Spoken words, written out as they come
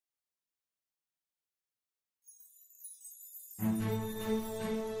A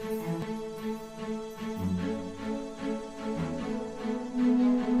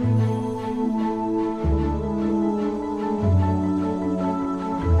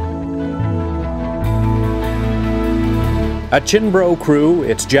Cianbro crew,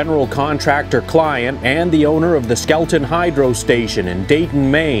 its general contractor client, and the owner of the Skelton Hydro Station in Dayton,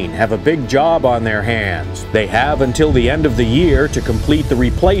 Maine, have a big job on their hands. They have until the end of the year to complete the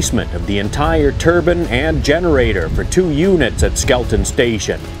replacement of the entire turbine and generator for 2 units at Skelton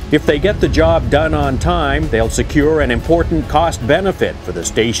Station. If they get the job done on time, they'll secure an important cost benefit for the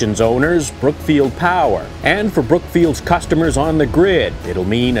station's owners, Brookfield Power. And for Brookfield's customers on the grid, it'll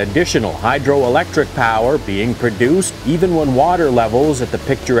mean additional hydroelectric power being produced even when water levels at the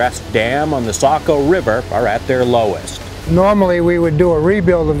picturesque dam on the Saco River are at their lowest. Normally we would do a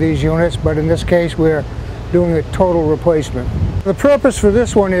rebuild of these units, but in this case we're doing a total replacement. The purpose for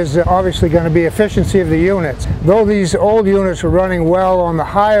this one is obviously going to be efficiency of the units. Though these old units are running well on the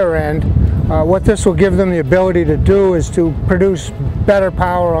higher end, what this will give them the ability to do is to produce better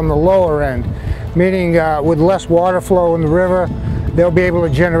power on the lower end, meaning with less water flow in the river, they'll be able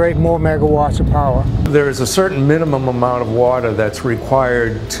to generate more megawatts of power. There is a certain minimum amount of water that's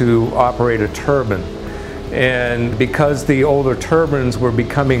required to operate a turbine. And because the older turbines were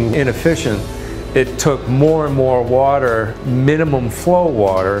becoming inefficient, it took more and more water, minimum flow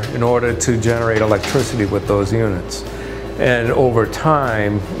water, in order to generate electricity with those units. And over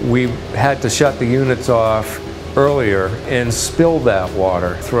time, we had to shut the units off earlier and spill that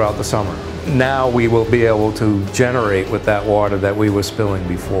water throughout the summer. Now we will be able to generate with that water that we were spilling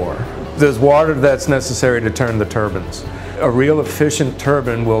before. There's water that's necessary to turn the turbines. A real efficient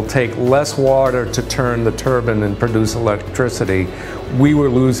turbine will take less water to turn the turbine and produce electricity. We were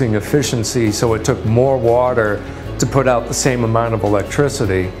losing efficiency, so it took more water to put out the same amount of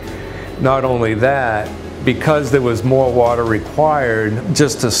electricity. Not only that, because there was more water required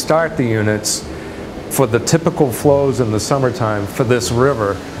just to start the units, for the typical flows in the summertime for this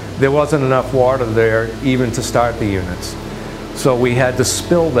river, there wasn't enough water there even to start the units. So we had to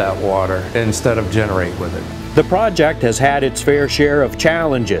spill that water instead of generate with it. The project has had its fair share of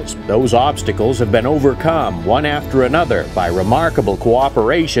challenges. Those obstacles have been overcome one after another by remarkable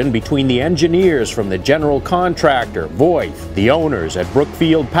cooperation between the engineers from the general contractor, Voith, the owners at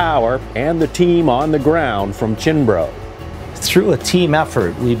Brookfield Power, and the team on the ground from Cianbro. Through a team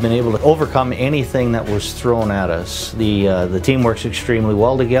effort, we've been able to overcome anything that was thrown at us. The team works extremely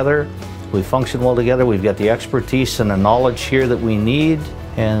well together. We function well together. We've got the expertise and the knowledge here that we need,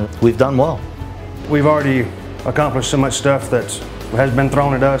 and we've done well. We've already accomplished so much stuff that has been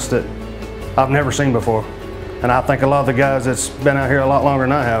thrown at us that I've never seen before. And I think a lot of the guys that's been out here a lot longer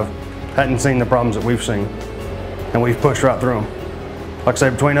than I have hadn't seen the problems that we've seen. And we've pushed right through them. Like I say,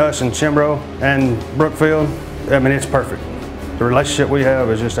 between us and Cianbro and Brookfield, I mean, it's perfect. The relationship we have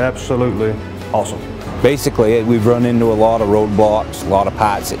is just absolutely awesome. Basically, we've run into a lot of roadblocks, a lot of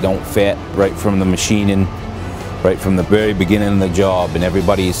parts that don't fit right from the machining, right from the very beginning of the job, and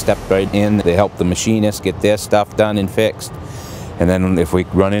everybody stepped right in. They help the machinists get their stuff done and fixed. And then if we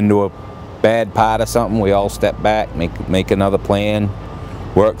run into a bad part of something, we all step back, make another plan,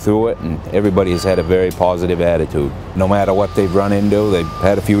 work through it, and everybody has had a very positive attitude. No matter what they've run into, they've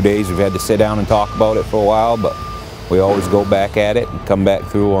had a few days we've had to sit down and talk about it for a while, but we always go back at it and come back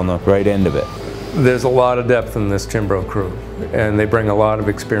through on the right end of it. There's a lot of depth in this Cianbro crew, and they bring a lot of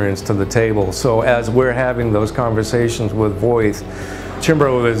experience to the table. So as we're having those conversations with Voith,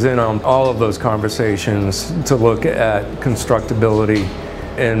 Cianbro is in on all of those conversations to look at constructability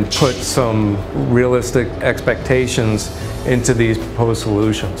and put some realistic expectations into these proposed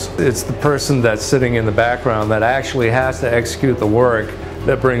solutions. It's the person that's sitting in the background that actually has to execute the work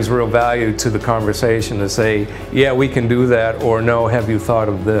that brings real value to the conversation to say, yeah, we can do that, or no, have you thought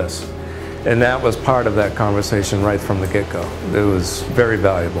of this? And that was part of that conversation right from the get-go. It was very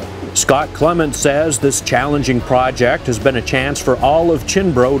valuable. Scott Clement says this challenging project has been a chance for all of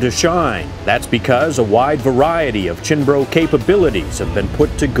Cianbro to shine. That's because a wide variety of Cianbro capabilities have been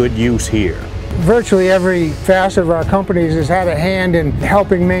put to good use here. Virtually every facet of our companies has had a hand in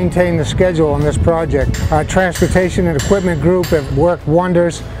helping maintain the schedule on this project. Our transportation and equipment group have worked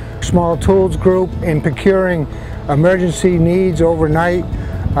wonders. Small tools group in procuring emergency needs overnight.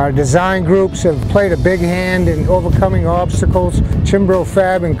 Our design groups have played a big hand in overcoming obstacles. Cianbro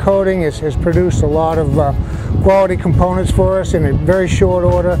Fab and Coating has produced a lot of quality components for us in a very short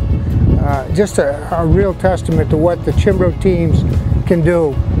order. Just a real testament to what the Cianbro teams can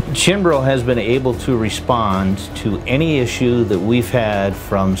do. Cianbro has been able to respond to any issue that we've had,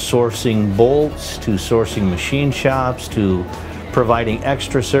 from sourcing bolts to sourcing machine shops to providing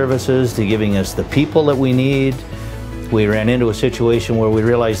extra services to giving us the people that we need. We ran into a situation where we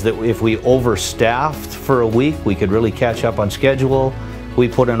realized that if we overstaffed for a week, we could really catch up on schedule. We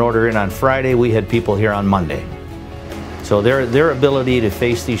put an order in on Friday, we had people here on Monday. So their ability to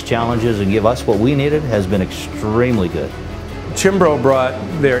face these challenges and give us what we needed has been extremely good. Cianbro brought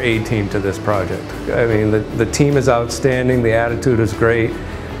their A-team to this project. I mean, the team is outstanding, the attitude is great,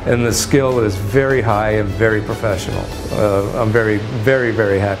 and the skill is very high and very professional. I'm very, very,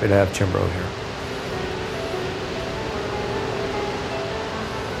 very happy to have Cianbro here.